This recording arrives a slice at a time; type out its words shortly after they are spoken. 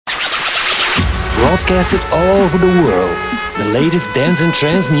broadcasted all over the world. The latest dance and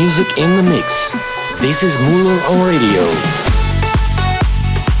trance music in the mix. This is Muller on Radio.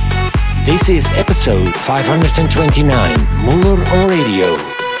 This is episode 529, Muller on Radio.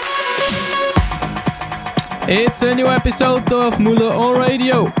 It's a new episode of Muller on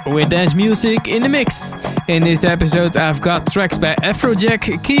Radio with dance music in the mix. In this episode I've got tracks by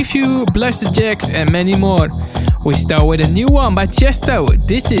Afrojack, Keyview, Blasted Jacks and many more. We start with a new one by Chesto.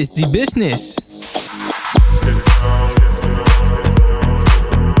 This is The Business.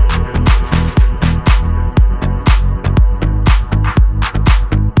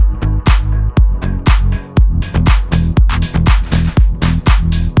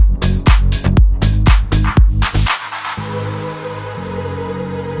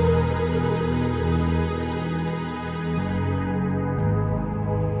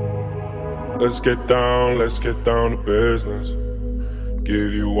 Let's get down to business.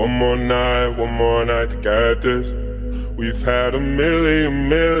 Give you one more night to get this. We've had a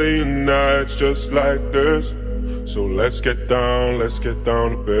million nights just like this. So let's get down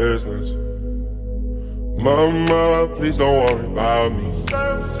to business. Mama, please don't worry about me.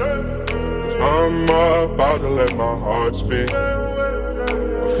 'Cause I'm about to let my heart speak.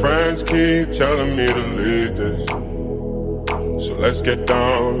 My friends keep telling me to leave this. So let's get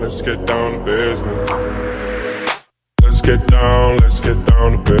down to business. Let's get down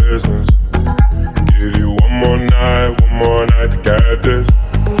to business. Give you one more night to get this.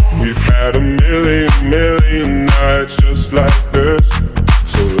 We've had a million nights just like this.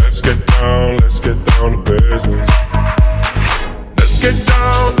 So let's get down to business. Let's get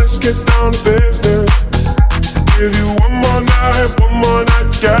down to business. Give you one more night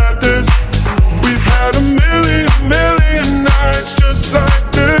to get this. We've had a million nights just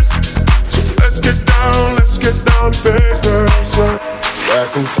like this. So let's get down to business.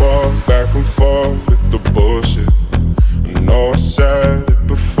 Back and forth with the bullshit. I know I said it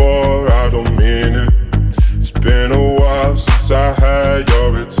before, I don't mean it. It's been a while since I had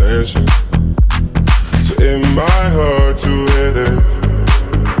your attention, so it might hurt to hit it.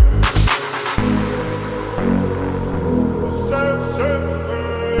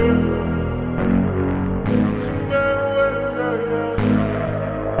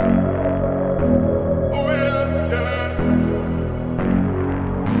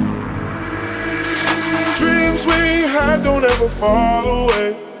 Don't ever fall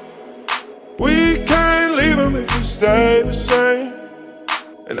away. We can't leave them if we stay the same.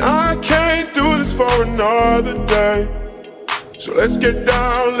 And I can't do this for another day. So let's get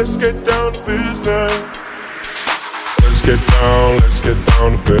down to business. Let's get down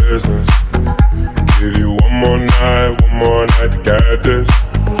to business. Give you one more night to get this.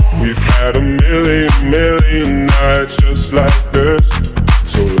 We've had a million nights just like this.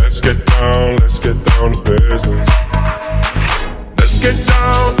 So let's get down to business. Let's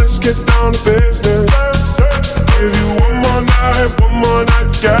get down to business. Give you one more night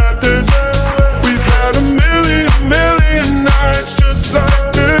to get this. We've had a million nights just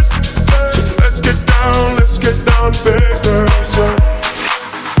like this. So let's get down to business.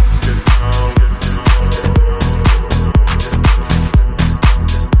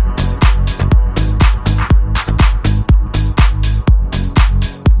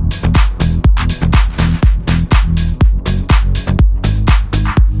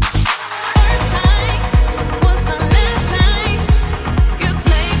 First time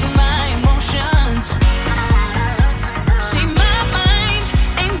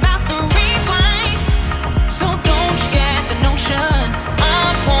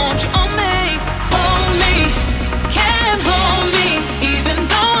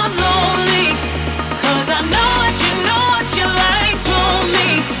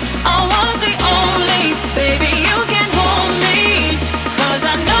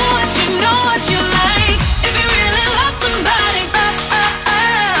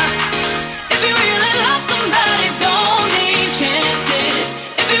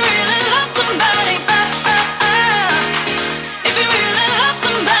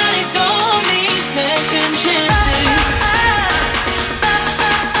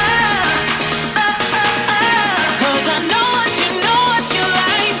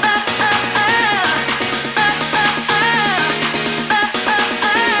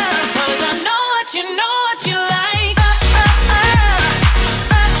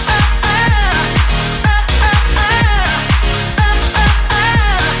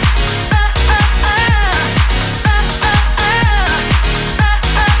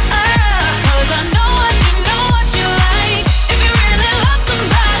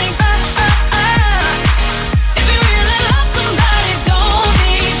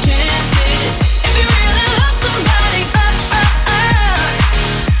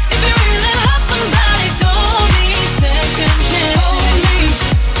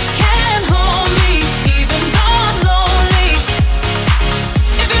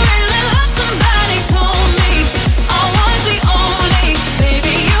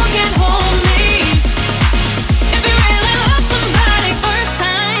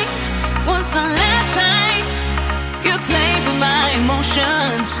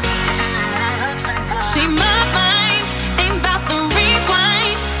emotions. See, my mind ain't about the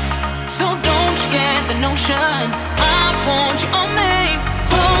rewind, so don't you get the notion. I want you on me,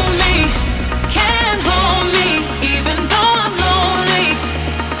 hold me, can't hold me, even though I'm lonely.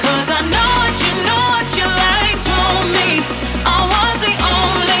 'Cause I know what you like. Told me I was the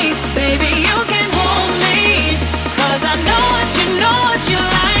only, baby, you can hold me. 'Cause I know what you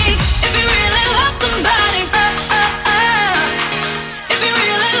like. If you really love somebody, if you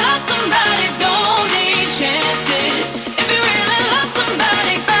really love somebody, don't need chances. If you really love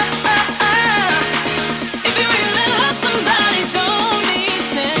somebody, if you really love somebody, don't need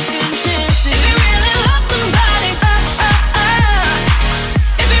second chances. If you really love somebody,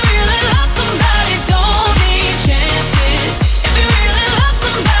 if you really love somebody, don't need chances. If you really love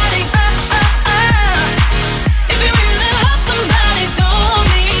somebody, if you really love somebody, don't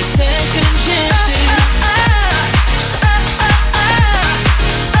need second chances.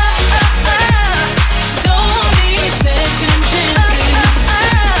 Don't need second chances.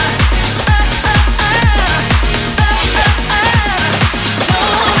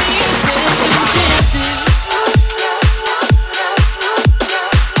 Don't need second chances.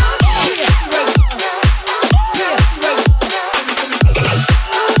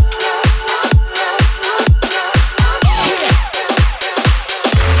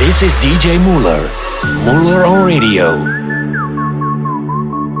 This is DJ Muller. Muller on Radio.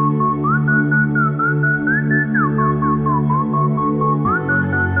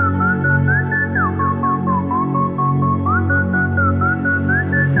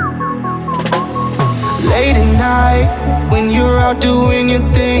 Late at night, when you're out doing your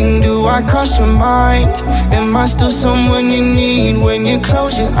thing, do I cross your mind? Am I still someone you need when you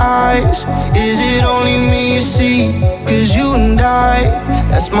close your eyes? Is it only me you see? 'Cause you and I,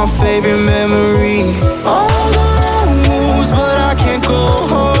 that's my favorite memory. All the wrong moves, but I can't go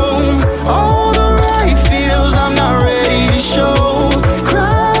home. All the right feels, I'm not ready to show.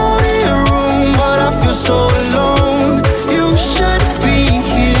 Crowded room, but I feel so alone. You should be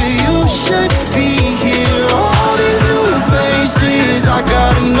here, you should be here. All these new faces, I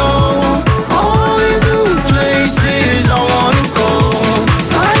gotta know. All these new places, I wanna go.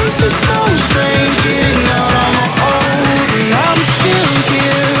 Life is so strange, getting out on my own. And I'm still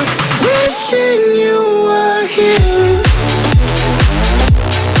here, wishing you were here.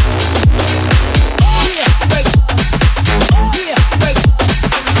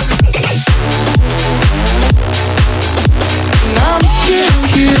 And I'm still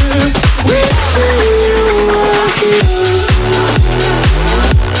here, wishing you were here.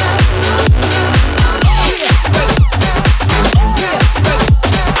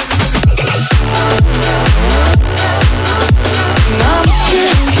 And I'm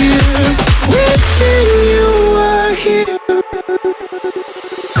still here, wishing you were here.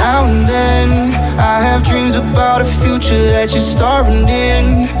 Now and then, I have dreams about a future that you're starring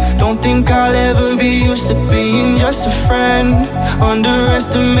in. Don't think I'll ever be used to being just a friend.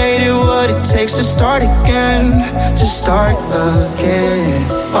 Underestimated what it takes to start again. To start again.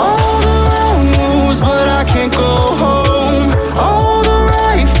 All the wrong moves, but I can't go home. All the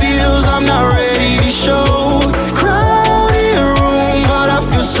right feels, I'm not ready to show. Crowded room, but I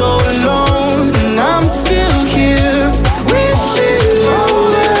feel so alone. And I'm still here, wishing you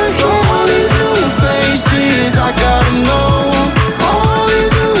were here. All these new faces, I gotta know. All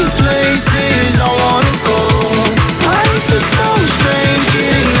these new places, I wanna go. Life is so strange,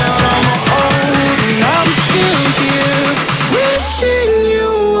 getting out on my own. And I'm still here, wishing you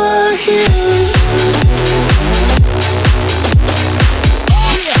were here.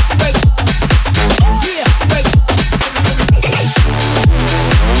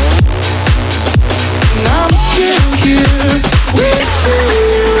 And I'm still here, wishing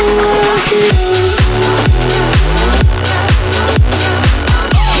you were here.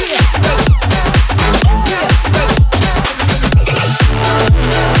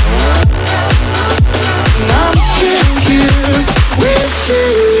 And I'm still here,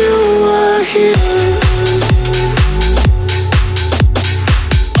 wishing you were here.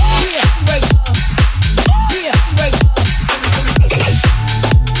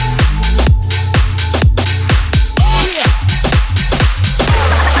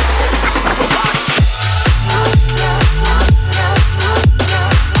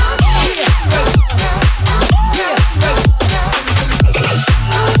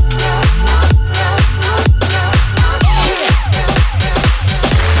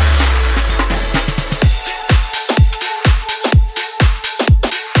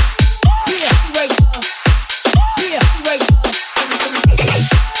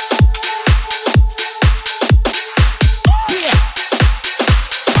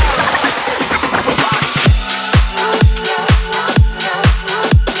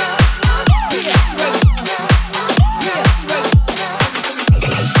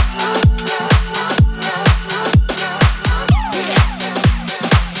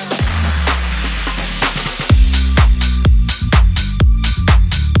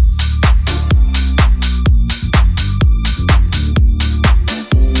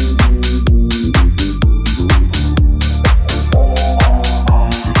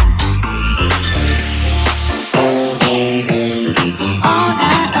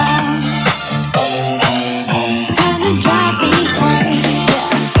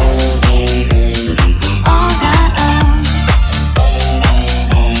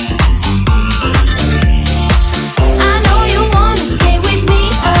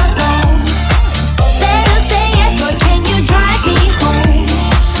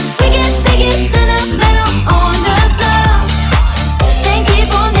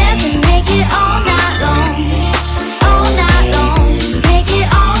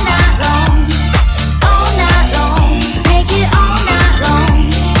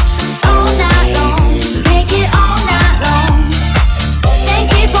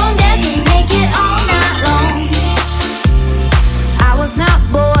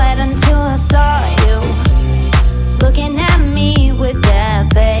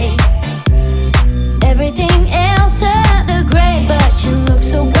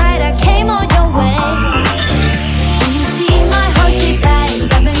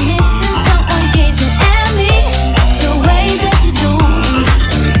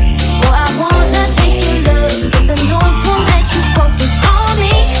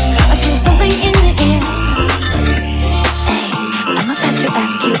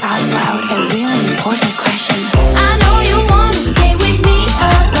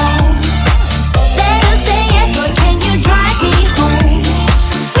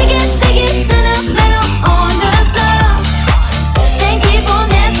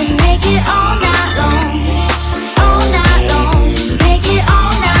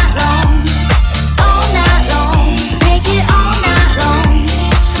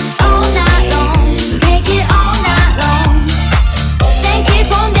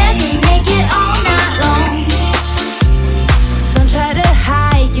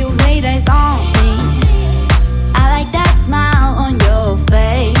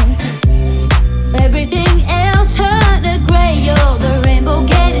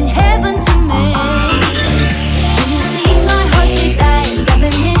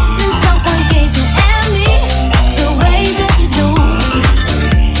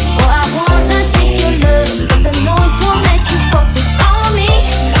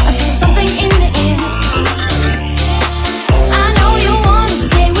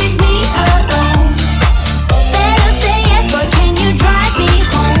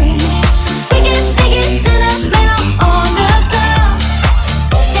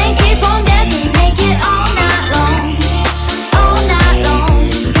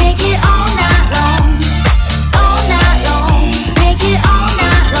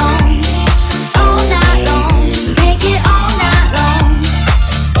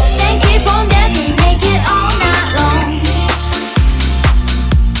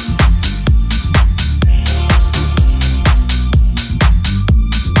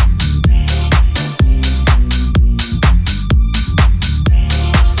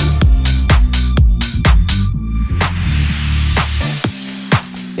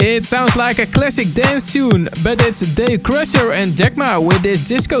 It sounds like a classic dance tune, but it's Dave Crusher and Jack Ma with this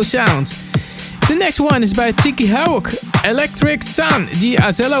disco sound. The next one is by Tiki Hawk, Electric Sun, the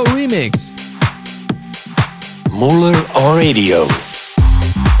Azello remix. Muller on Radio.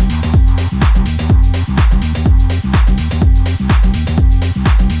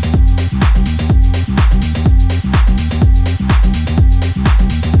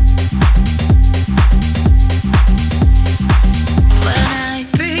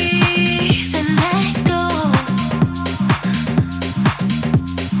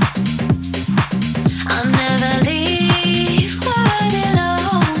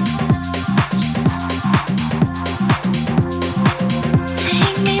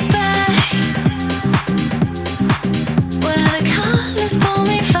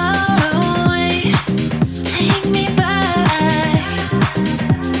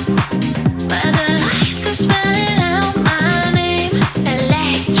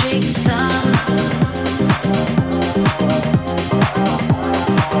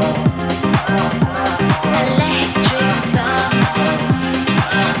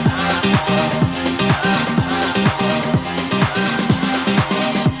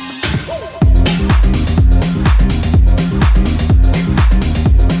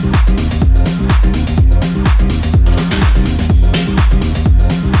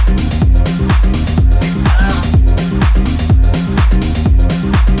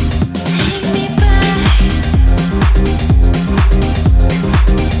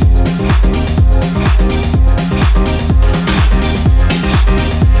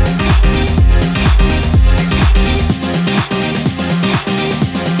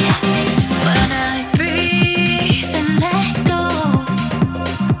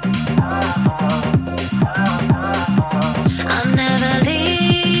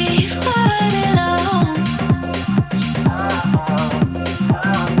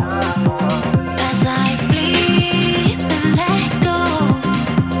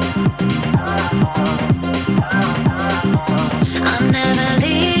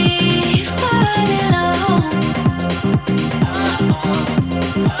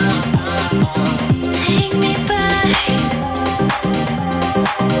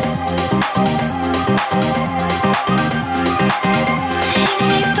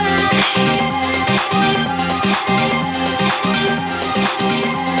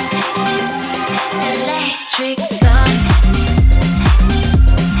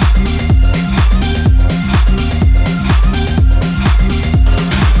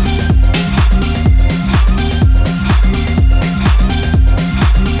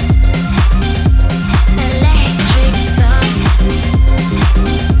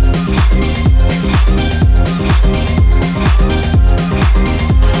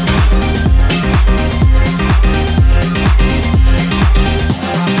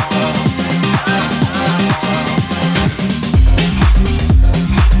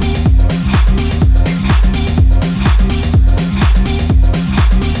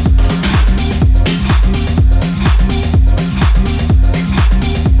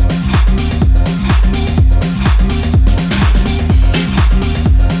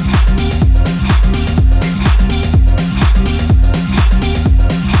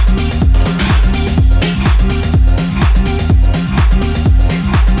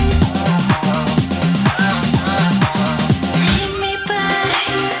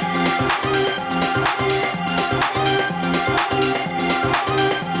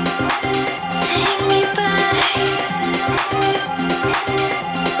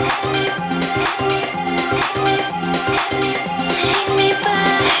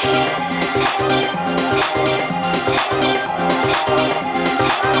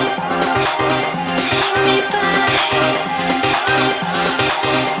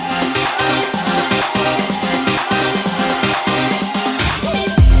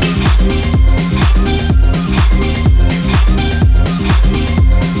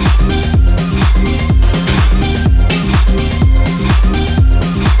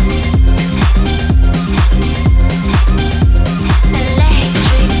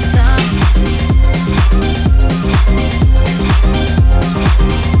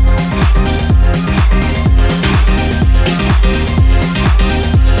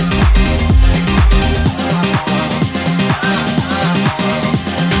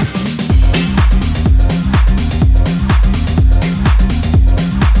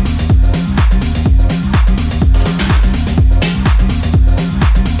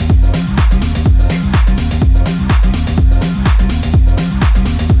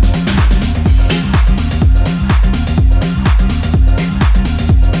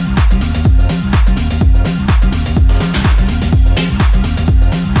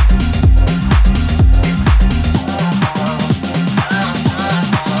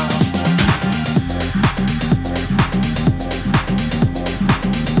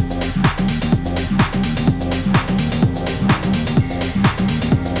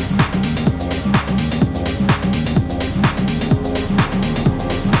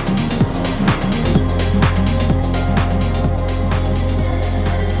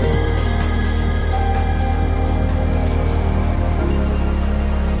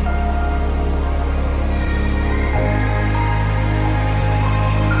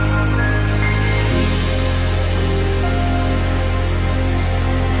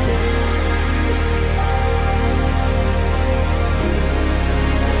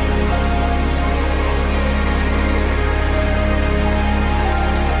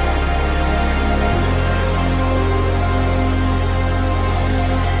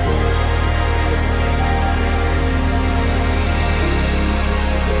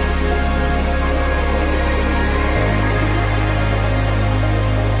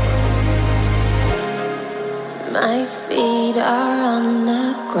 My feet are on the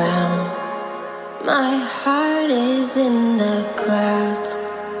ground. My heart is in the clouds.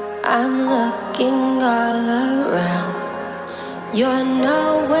 I'm looking all around. You're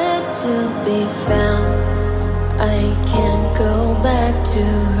nowhere to be found. I can't go back to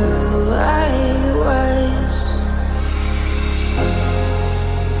who I was.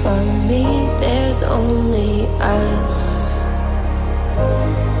 For me, there's only us.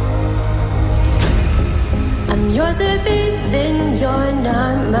 I'm yours if even you're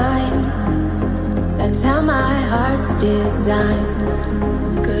not mine. That's how my heart's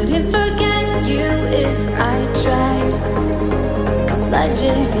designed. Couldn't forget you if I tried, 'cause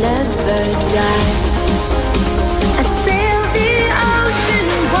legends never die. I'd sail the ocean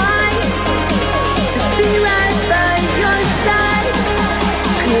wide to be right by your side.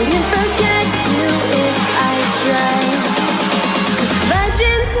 Couldn't forget you if I tried, 'cause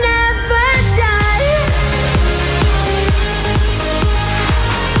legends never die.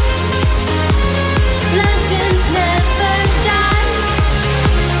 Legends never die.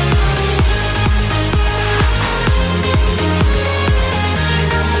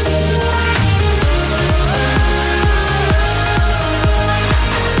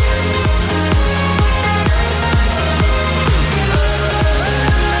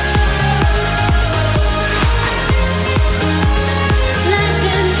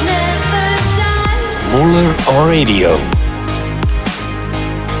 Legends never die. Muller on Radio.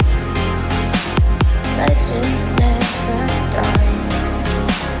 Legends never die.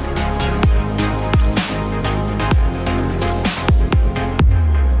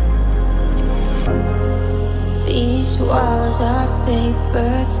 These walls are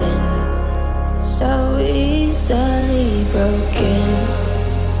paper thin, so easily broken.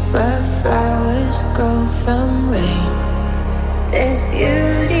 But flowers grow from rain. There's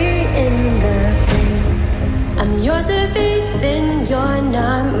beauty in the pain. I'm yours if even you're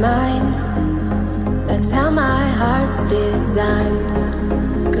not mine. That's how my heart's designed.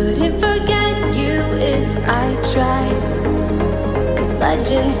 Couldn't forget you if I tried, 'cause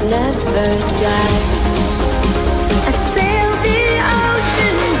legends never die. I'd sail the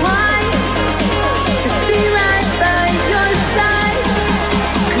ocean wide to be right by your side.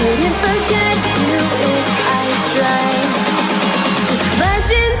 Couldn't forget you if I tried, 'cause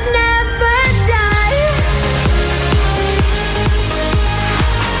legends never die.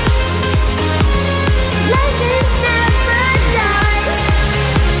 Legends never die.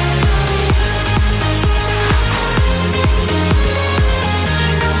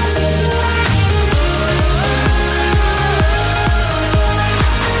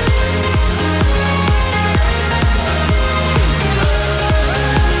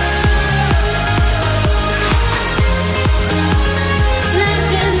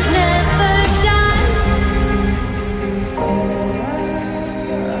 Legends never die.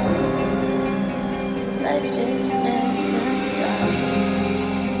 Legends never die.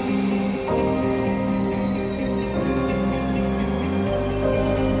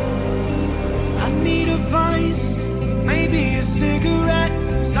 I need a vice, maybe a cigarette,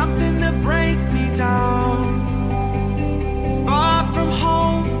 something to break me down. Far from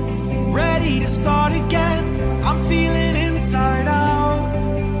home, ready to start again. I'm feeling inside out.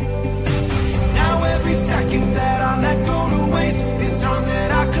 Now every second that I let go to waste is time that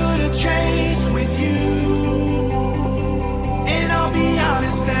I could have chased with you. And I'll be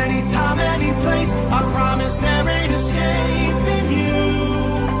honest, anytime, any place, I promise there ain't escaping you.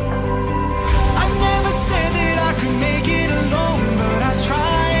 I never said that I could make it alone, but I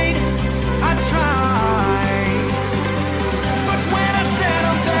tried, I tried. But when I said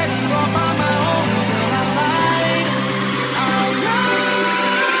I'm better off on my own, then I lied, I lied.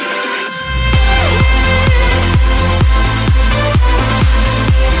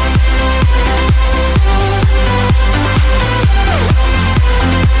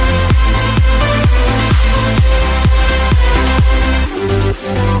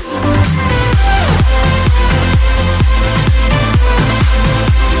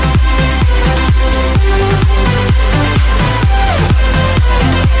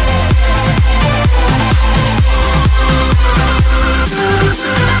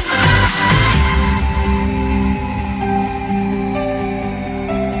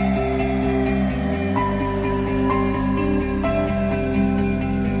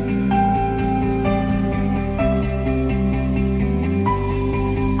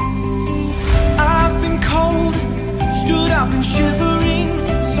 I've been cold, stood up and shivering,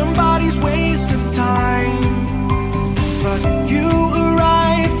 somebody's waste of time. But you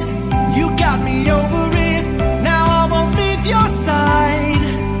arrived, you got me over it, now I won't leave your side.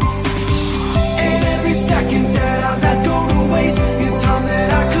 And every second that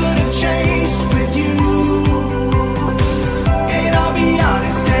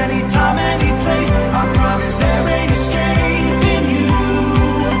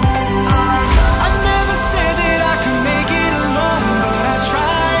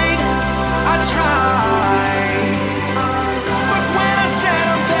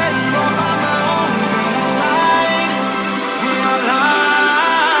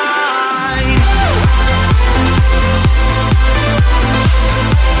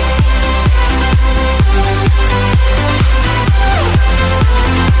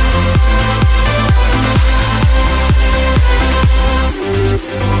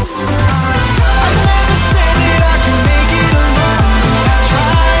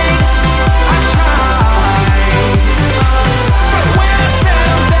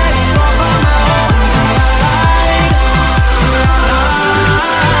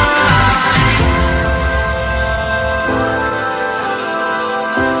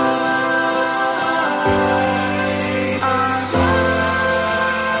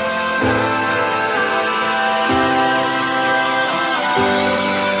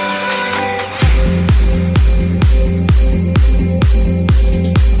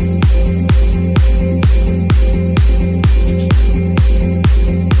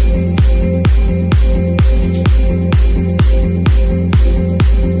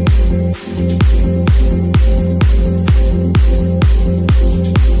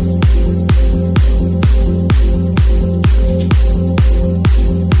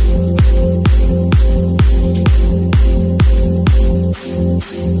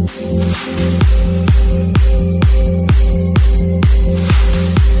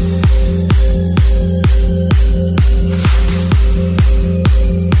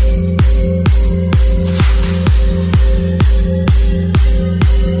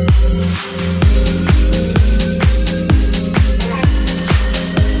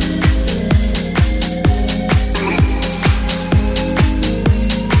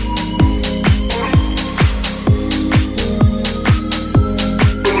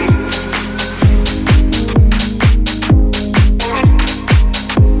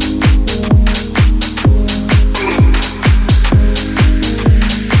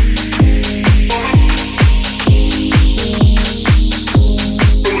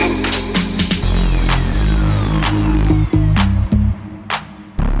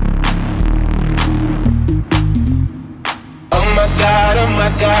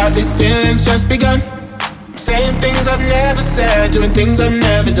These feelings just begun. I'm saying things I've never said, doing things I've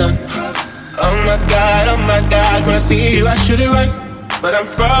never done. Oh my God, when I see you I shoot it right, but I'm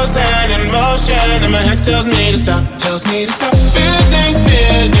frozen in motion and my head tells me to stop, Feeling,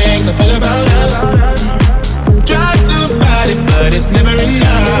 feelings I feel about us. Try to fight it, but it's never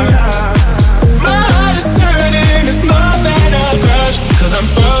enough. My heart is hurting, it's more than a crush, cause I'm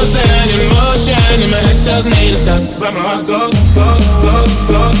frozen in motion and my head tells me to stop. But my heart goes,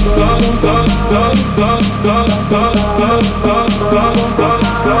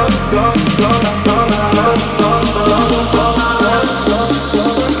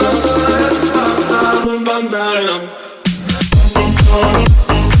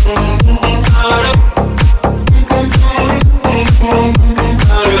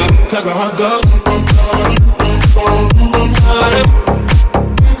 cause my heart goes.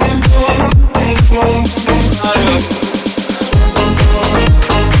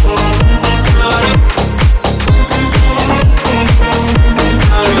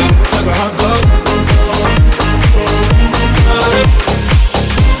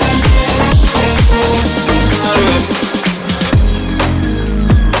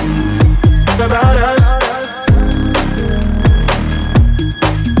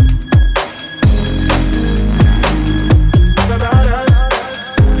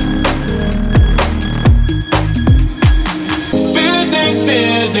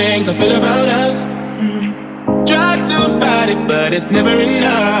 I feel about us. Try to fight it, but it's never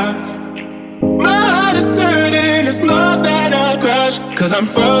enough. My heart is hurting, it's more than a crush, cause I'm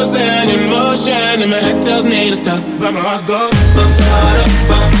frozen in motion and my head tells me to stop. But my heart goes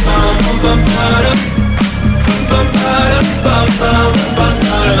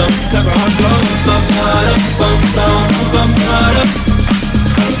that's my heart goes.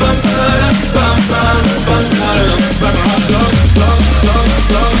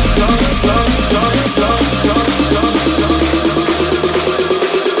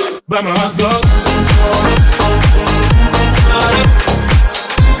 But my heart goes.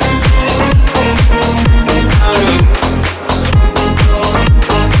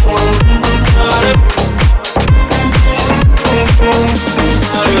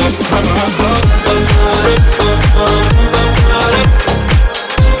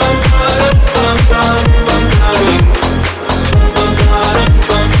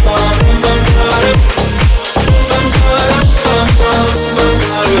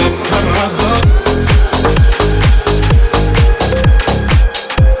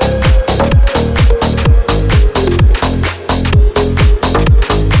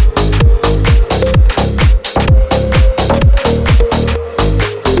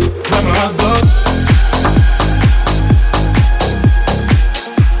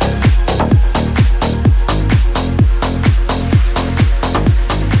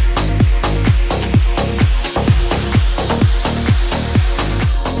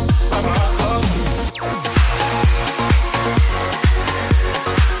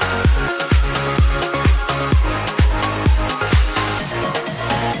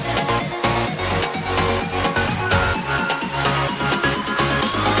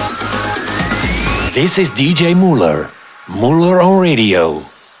 This is DJ Muller. Muller on Radio.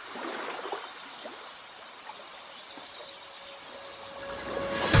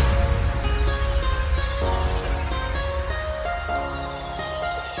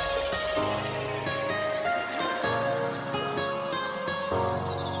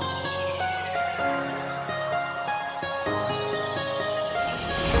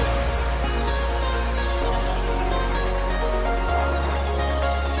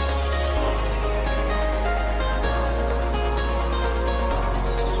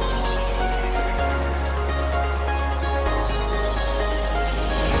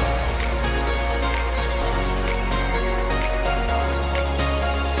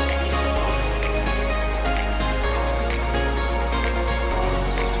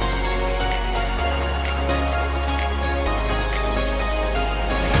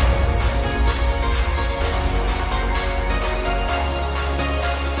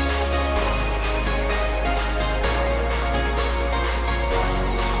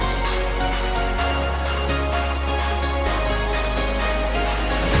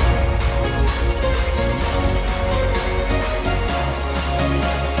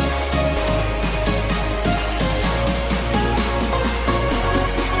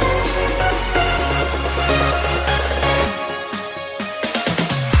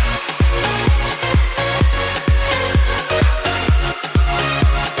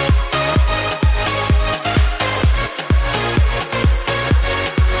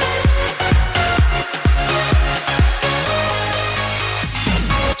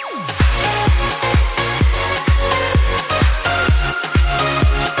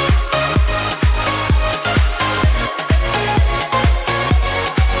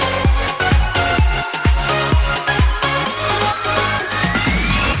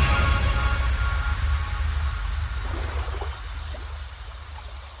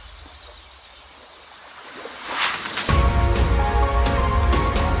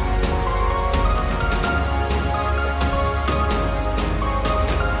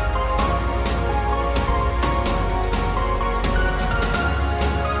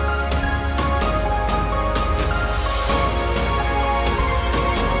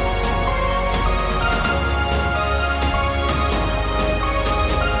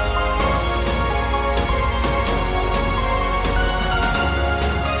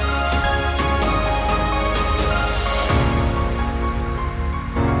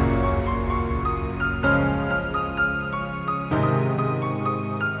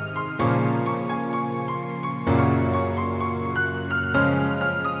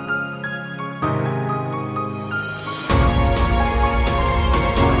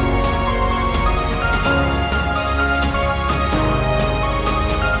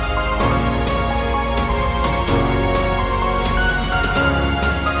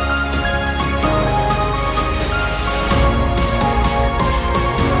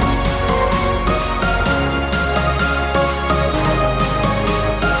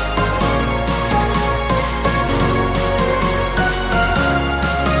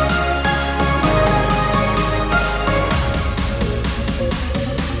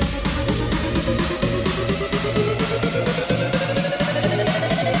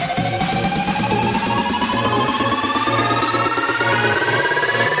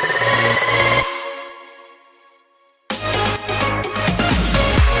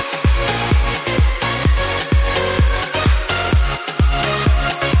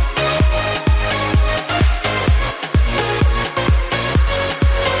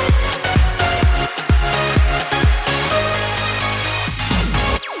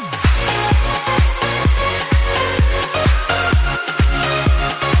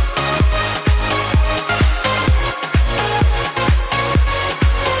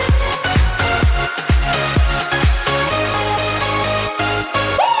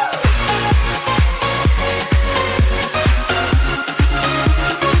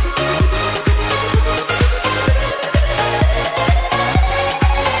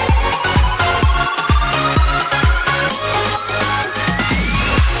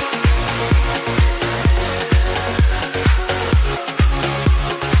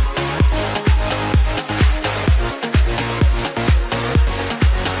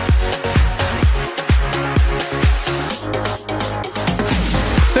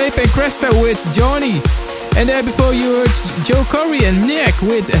 Hype and Cresta with Johnny. And there before you heard Joe Corey and Nick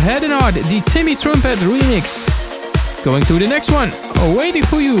with Head and Heart, the Timmy Trumpet remix. Going to the next one, Waiting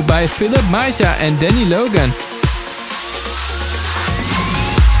for You by Philip Maisa and Danny Logan.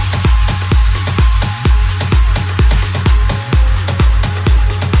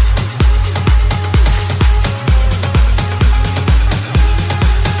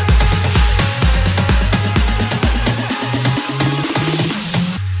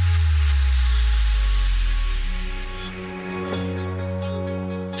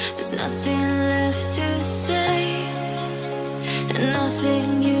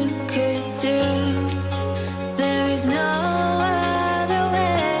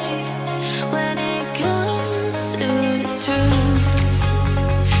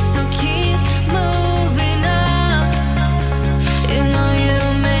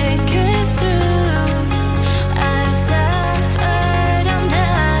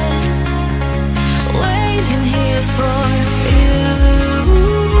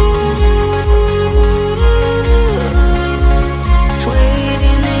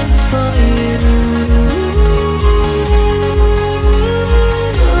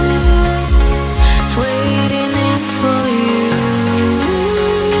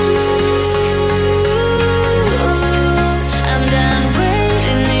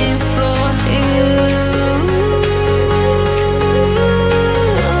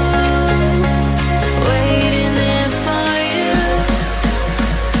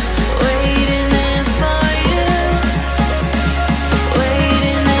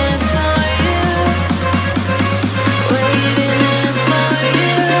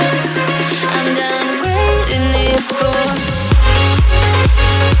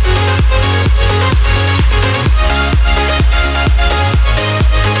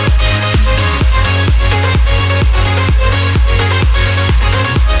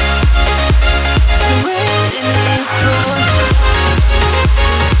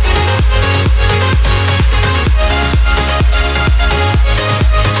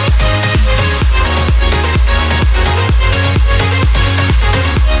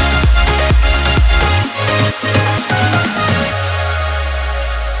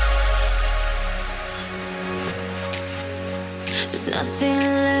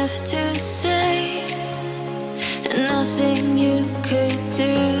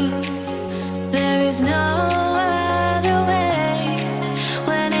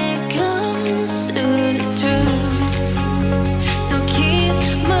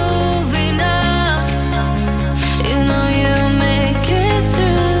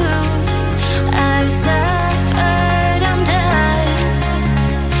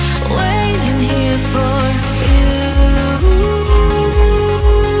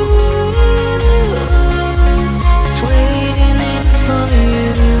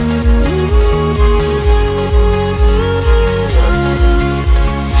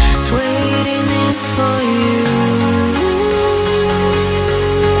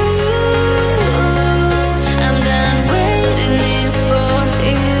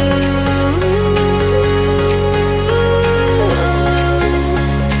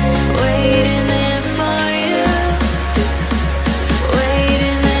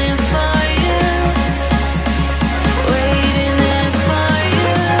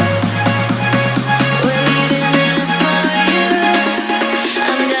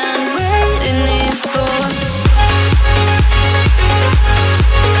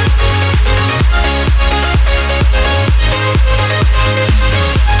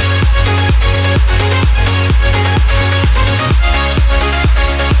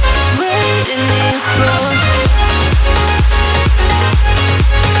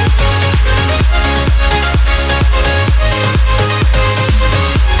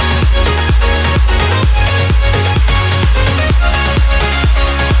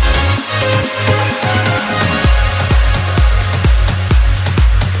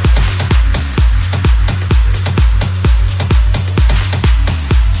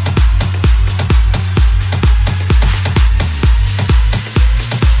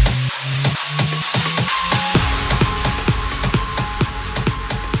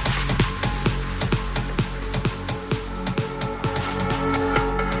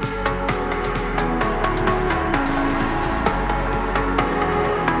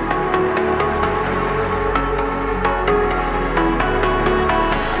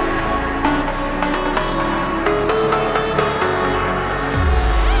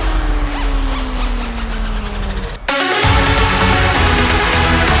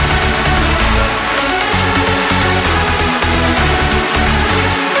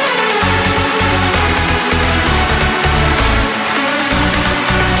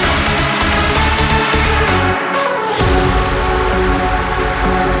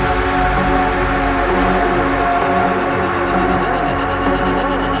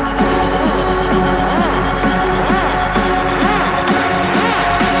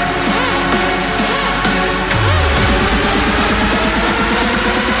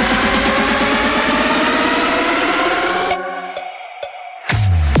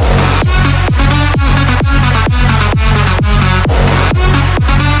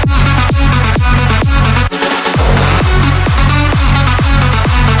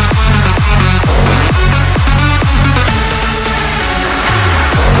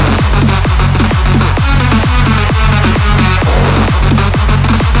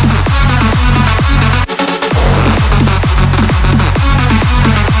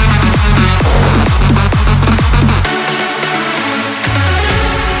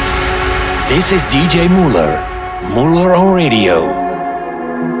 This is DJ Muller. Muller on Radio.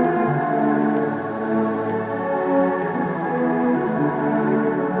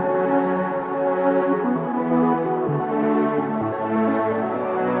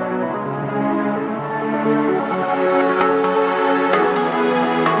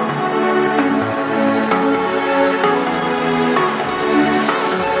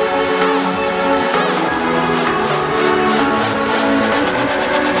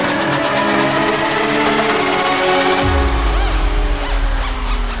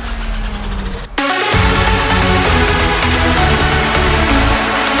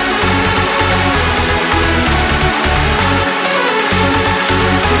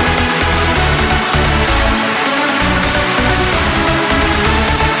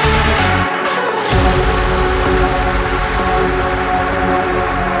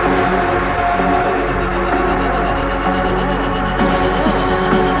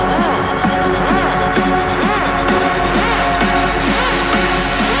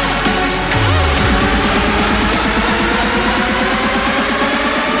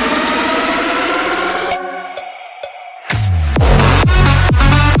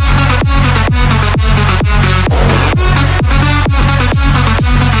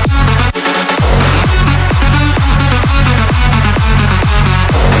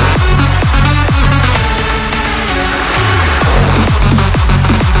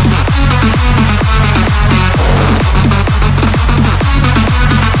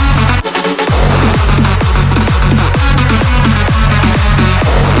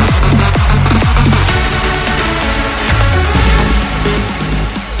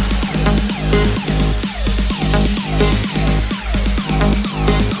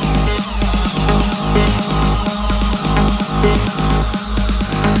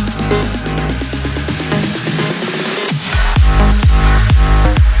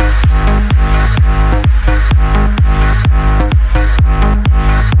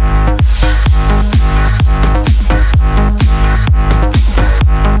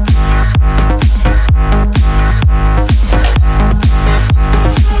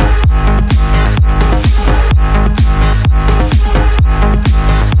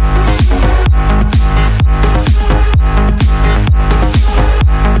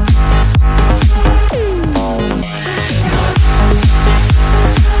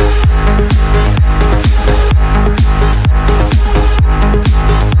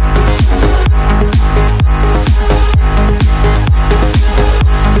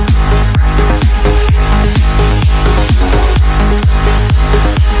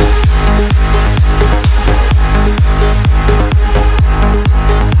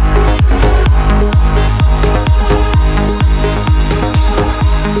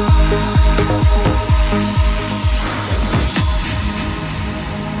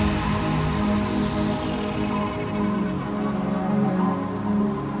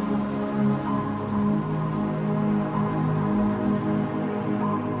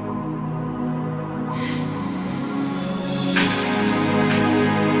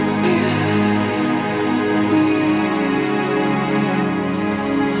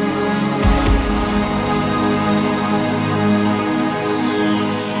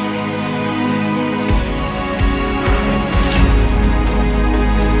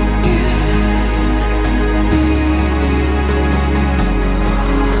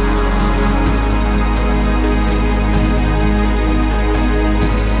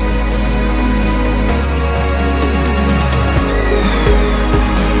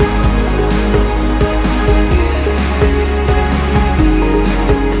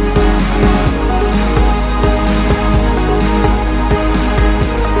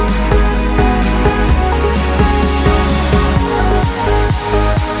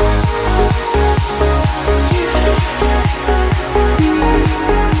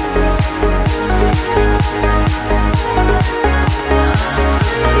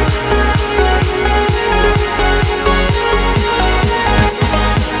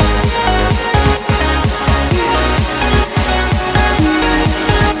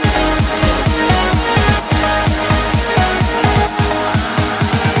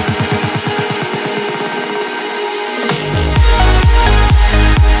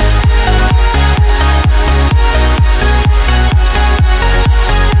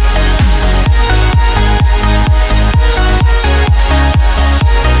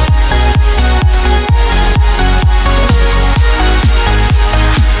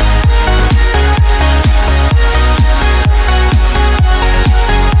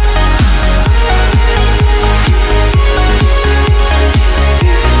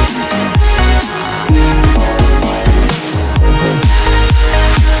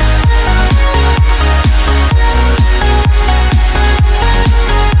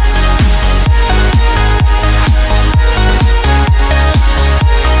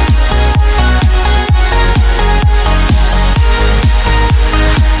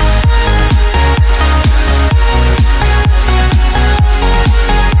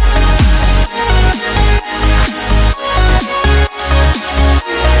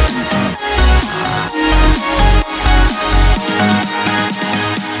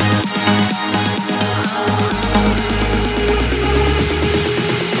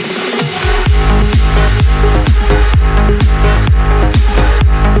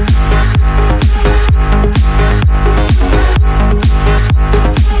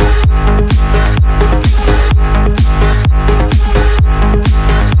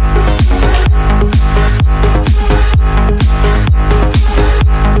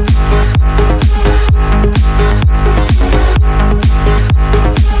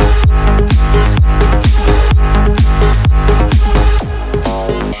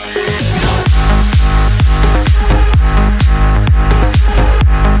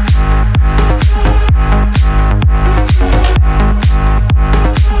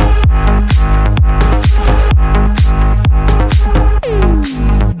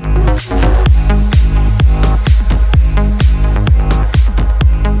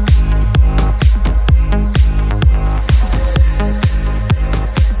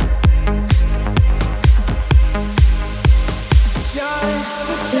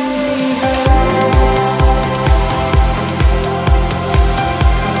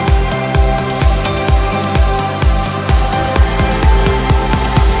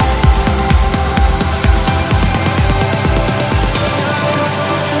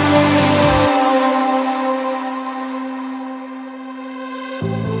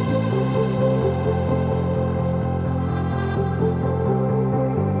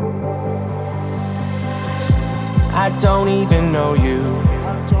 don't even know you,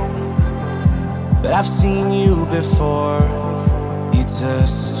 but I've seen you before. It's a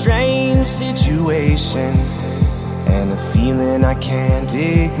strange situation and a feeling I can't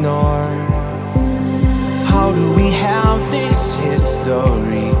ignore. How do we have this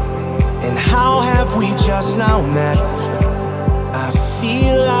history, and how have we just now met? I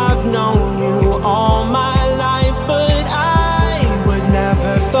feel I've known you all my life, but I would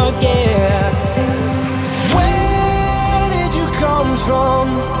never forget. Where did you come from?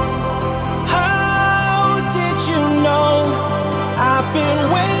 How did you know? I've been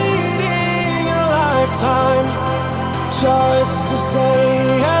waiting a lifetime just to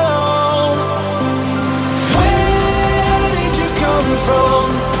say hello. Where did you come from?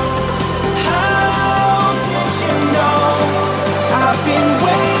 How did you know? I've been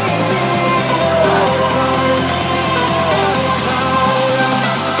waiting a lifetime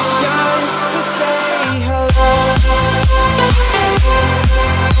just to say hello.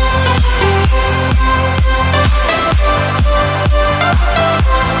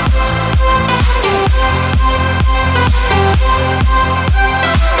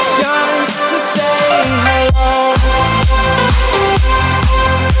 Just to say hello.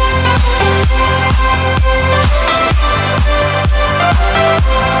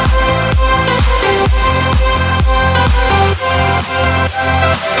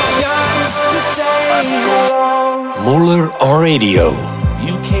 Just to say hello. Muller on radio.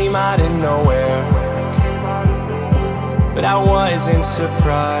 You came out of nowhere, but I wasn't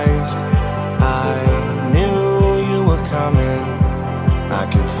surprised. I knew you were coming. I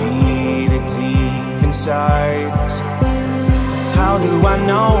could feel it deep inside. How do I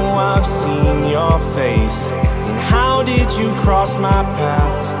know I've seen your face? And how did you cross my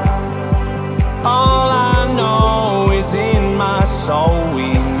path? All I know is in my soul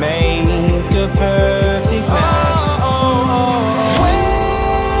we make a perfect match.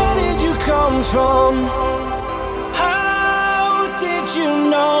 Where did you come from? How did you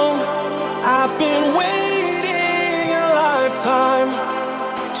know? I've been waiting a lifetime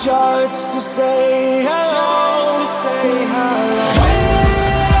just to say hello.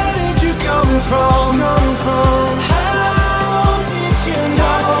 Where did you come from? How did you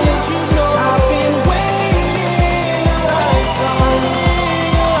know? I've been waiting a lifetime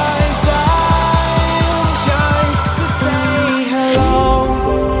just to say hello.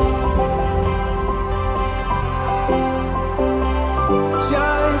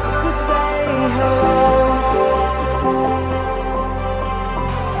 Just to say hello.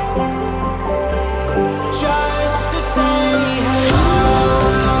 Just to say hello.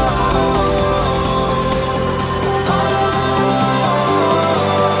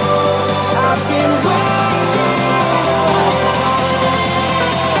 I've been waiting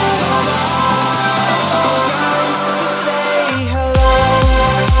just to say hello.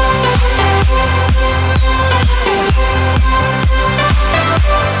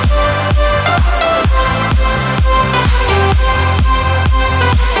 Just to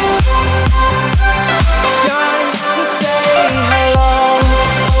say hello.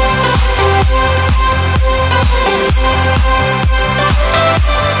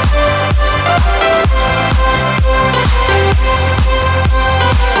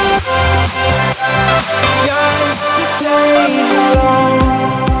 Just to say hello.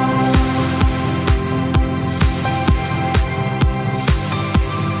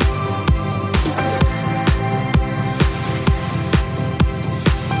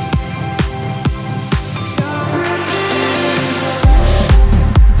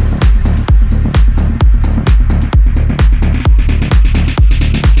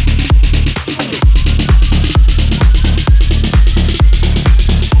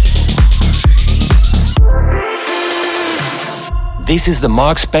 This is the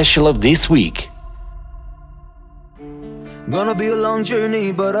Mark special of this week. Gonna be a long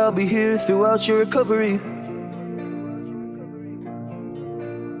journey, but I'll be here throughout your recovery.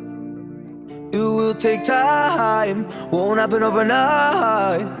 It will take time, won't happen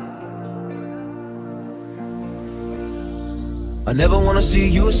overnight. I never wanna see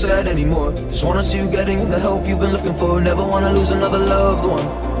you sad anymore. Just wanna see you getting the help you've been looking for. Never wanna lose another loved one.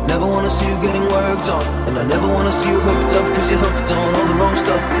 Never wanna see you getting worked on. And I never wanna see you hooked up, cause you're hooked on all the wrong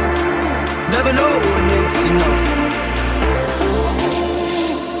stuff. Never know when it's enough.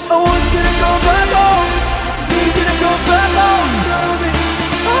 I want you to go back home. Need you to go back home. Tell me,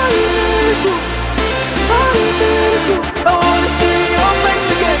 I miss you. I miss you. I wanna see your face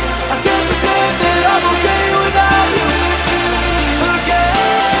again. I can't pretend that I'm okay without you.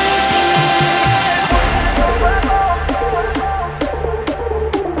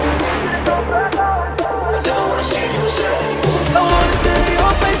 I never wanna see you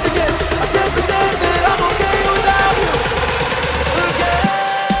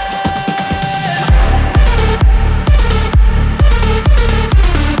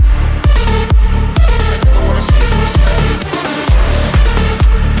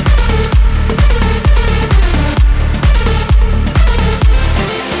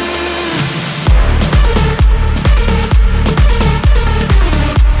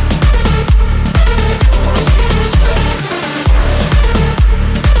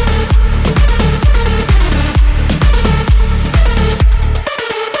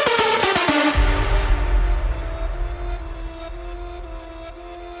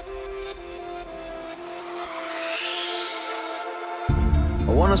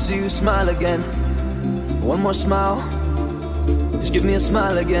wanna see you smile again. One more smile, just give me a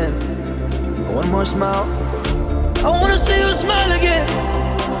smile again. One more smile, I wanna see you smile again.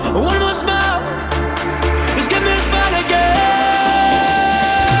 One more smile, just give me a smile again.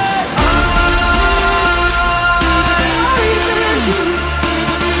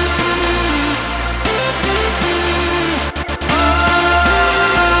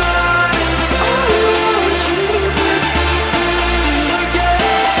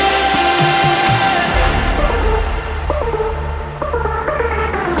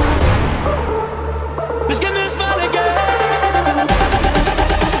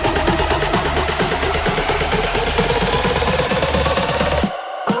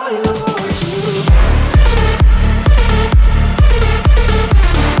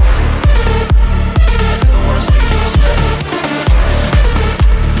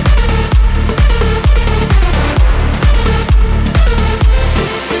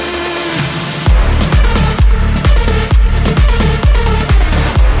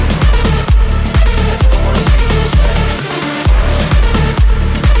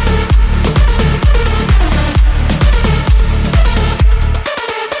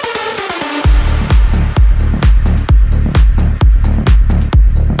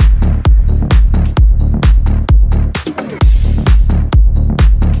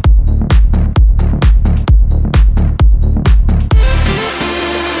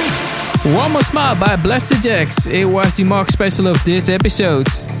 One More Smile by Blasterjaxx. It was the mark special of this episode.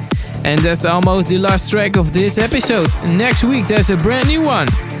 And that's almost the last track of this episode. Next week there's a brand new one.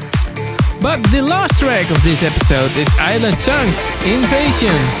 But the last track of this episode is Island Chunks,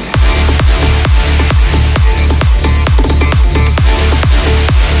 Invasion.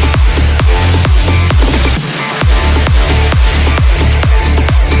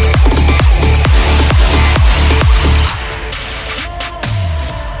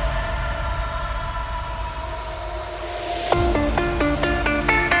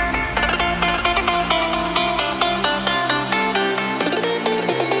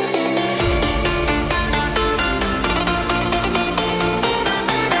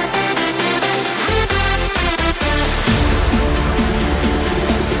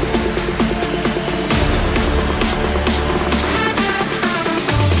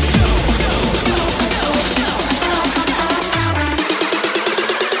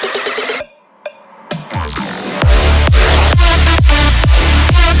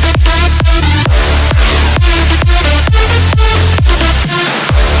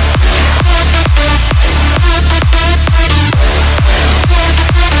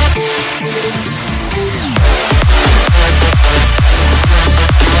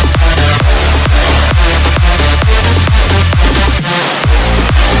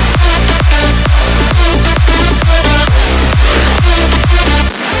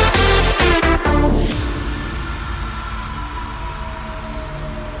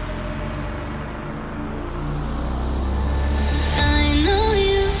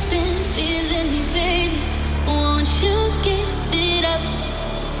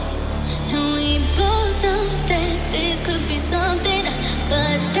 Something